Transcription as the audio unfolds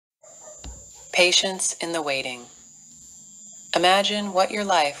Patience in the waiting. Imagine what your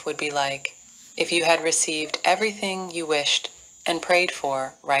life would be like if you had received everything you wished and prayed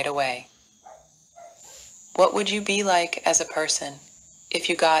for right away. What would you be like as a person if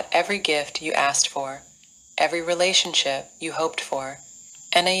you got every gift you asked for, every relationship you hoped for,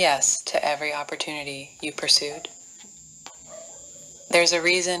 and a yes to every opportunity you pursued? There's a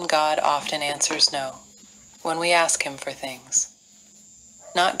reason God often answers no when we ask Him for things.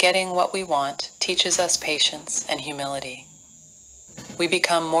 Not getting what we want teaches us patience and humility. We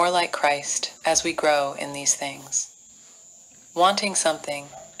become more like Christ as we grow in these things. Wanting something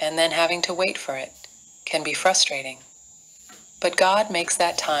and then having to wait for it can be frustrating, but God makes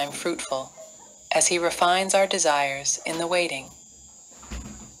that time fruitful as He refines our desires in the waiting.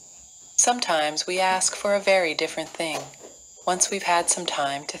 Sometimes we ask for a very different thing once we've had some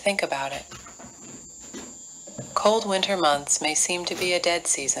time to think about it. Cold winter months may seem to be a dead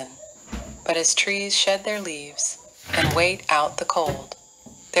season, but as trees shed their leaves and wait out the cold,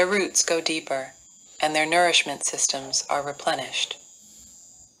 their roots go deeper and their nourishment systems are replenished.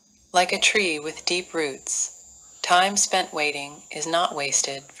 Like a tree with deep roots, time spent waiting is not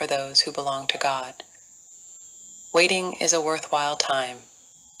wasted for those who belong to God. Waiting is a worthwhile time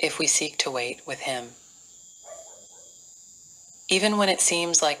if we seek to wait with Him. Even when it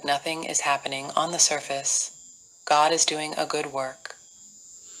seems like nothing is happening on the surface, God is doing a good work.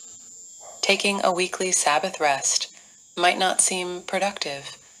 Taking a weekly Sabbath rest might not seem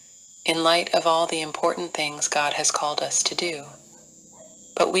productive in light of all the important things God has called us to do,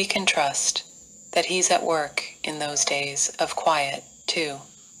 but we can trust that He's at work in those days of quiet too.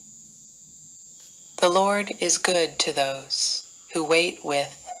 The Lord is good to those who wait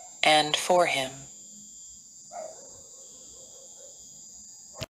with and for Him.